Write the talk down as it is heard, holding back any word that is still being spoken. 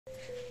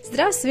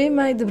Zdravo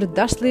svima i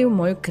dobrodošli u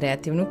moju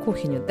kreativnu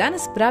kuhinju.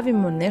 Danas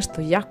pravimo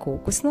nešto jako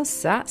ukusno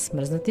sa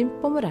smrznutim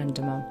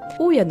pomorandžama.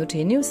 U jednu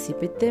činiju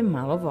sipajte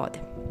malo vode.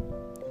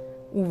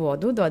 U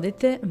vodu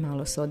dodajte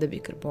malo sode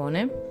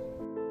bikarbone,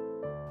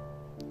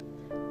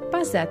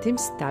 pa zatim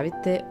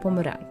stavite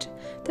pomorandže.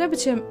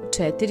 Trebaće vam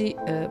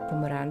 4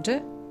 pomorandže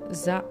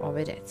za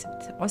ovaj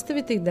recept.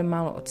 Ostavite ih da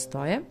malo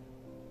odstoje,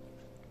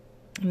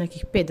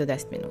 nekih 5 do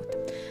 10 minuta.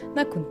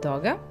 Nakon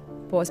toga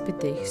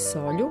pospite ih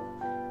solju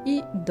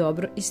i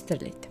dobro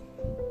istrljite.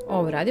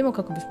 Ovo radimo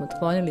kako bismo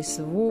otklonili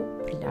svu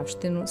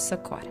prljavštinu sa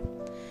kore.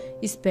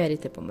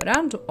 Isperite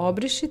pomorandžu,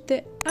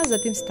 obrišite, a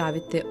zatim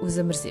stavite u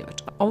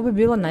zamrzivač. Ovo bi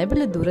bilo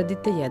najbolje da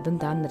uradite jedan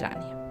dan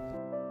ranije.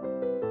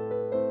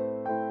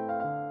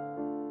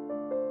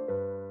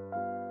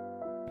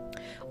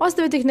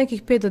 Ostavite ih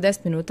nekih 5 do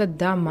 10 minuta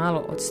da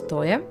malo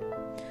odstoje,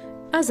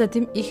 a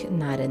zatim ih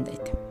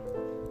narendajte.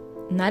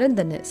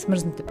 Narendane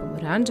smrznute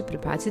pomorandže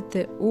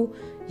prebacite u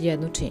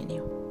jednu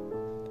činiju.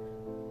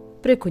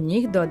 Preko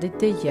njih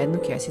dodajte jednu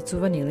kesicu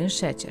vanilin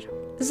šećera.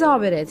 Za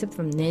ovaj recept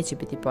vam neće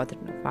biti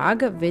potrebna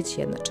vaga, već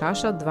jedna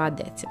čaša od 2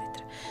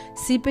 decilitra.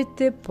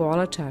 Sipajte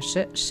pola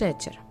čaše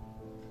šećera.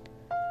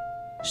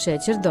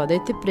 Šećer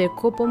dodajte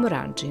preko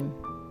pomorandži.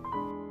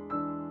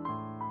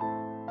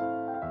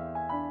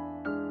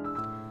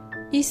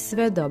 I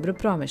sve dobro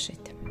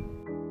promešajte.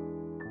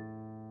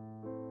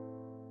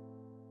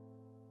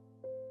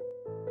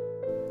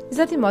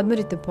 Zatim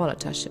odmorite pola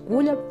čaše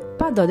ulja,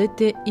 pa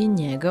dodajte i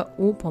njega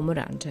u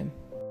pomorandže.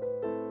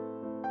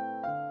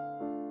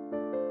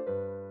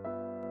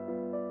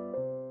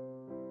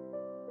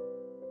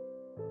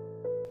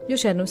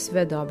 Još jednom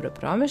sve dobro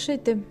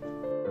promešajte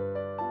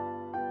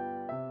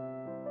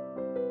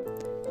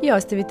i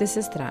ostavite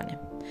sa strane.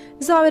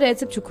 Za ovaj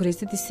recept ću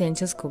koristiti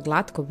senčansko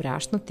glatko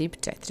brašno tip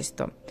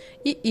 400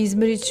 i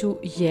izmerit ću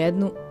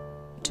jednu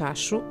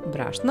čašu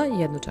brašna,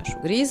 jednu čašu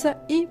griza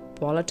i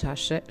pola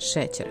čaše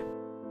šećera.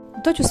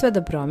 To ću sve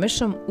da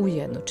promešam u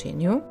jednu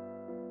činiju,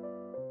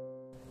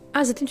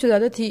 a zatim ću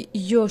dodati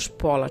još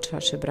pola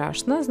čaše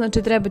brašna,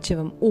 znači treba će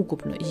vam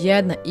ukupno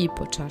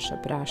 1,5 čaša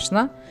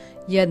brašna,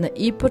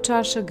 1,5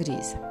 čaša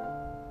griza.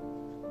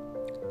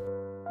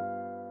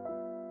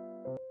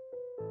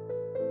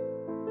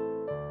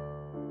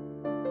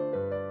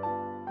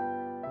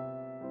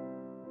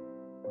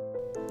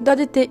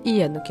 Dodajte i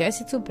jednu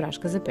kesicu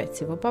praška za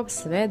pecivo, pa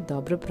sve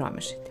dobro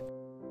promešajte.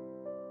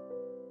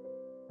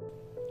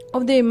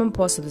 Ovdje imam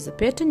posudu za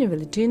pečenje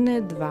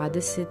veličine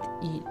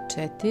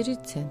 24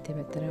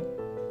 cm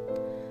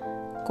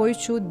koju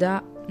ću da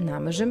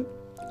namažem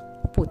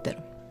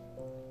puterom.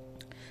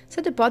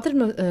 Sada je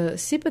potrebno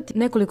sipati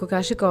nekoliko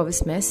kašika ove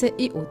smese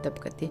i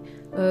utapkati.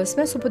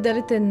 Smesu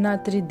podelite na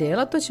 3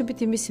 dela, to će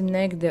biti mislim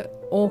negde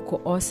oko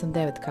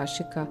 8-9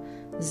 kašika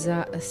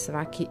za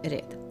svaki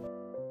red.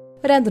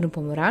 Rendanu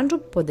pomorandžu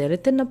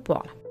podelite na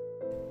pola,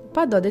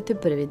 pa dodajte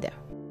prvi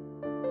deo.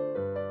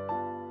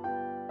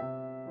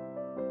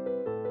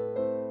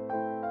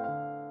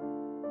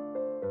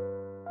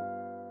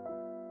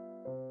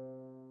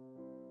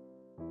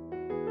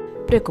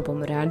 Preko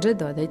pomorandže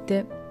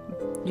dodajte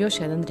još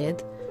jedan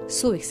red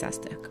suvih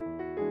sastojaka.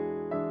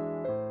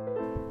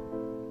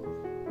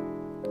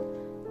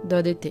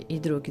 Dodajte i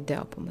drugi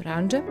deo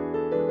pomorandže.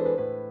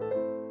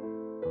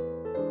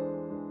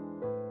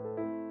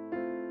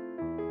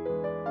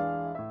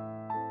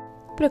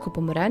 Preko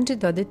pomorandže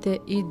dodajte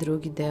i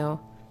drugi deo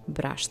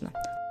brašna.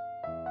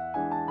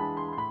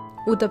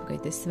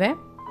 Utapkajte sve,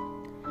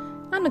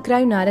 a na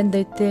kraju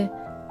narendajte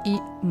i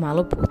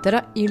malo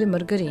putera ili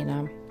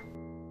margarina.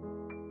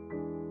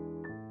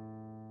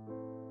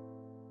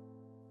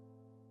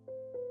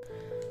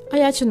 A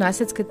ja ću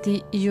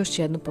naseckati i još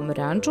jednu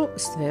pomorandžu,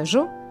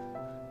 svežu,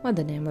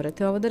 mada ne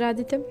morate ovo da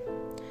radite,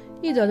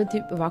 i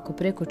dodati ovako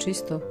preko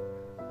čisto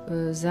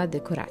za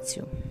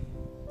dekoraciju.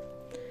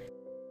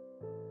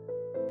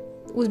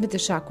 Uzmite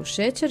šaku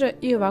šećera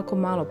i ovako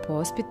malo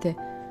pospite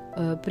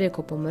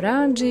preko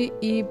pomorandži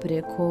i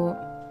preko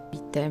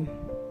pite.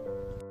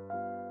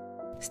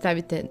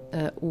 Stavite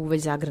u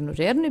već zagranu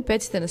rernu i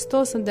pecite na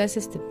 180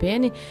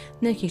 stepeni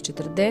nekih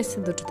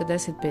 40 do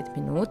 45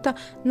 minuta.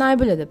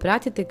 Najbolje da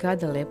pratite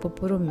kada lepo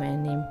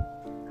porumeni.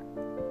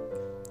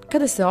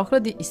 Kada se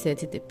ohladi,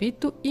 isecite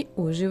pitu i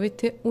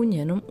uživajte u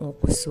njenom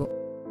ukusu.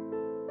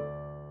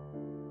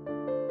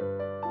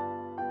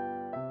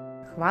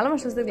 Hvala vam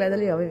što ste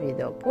gledali ovaj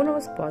video. Puno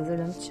vas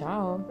pozdravljam.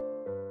 Ćao!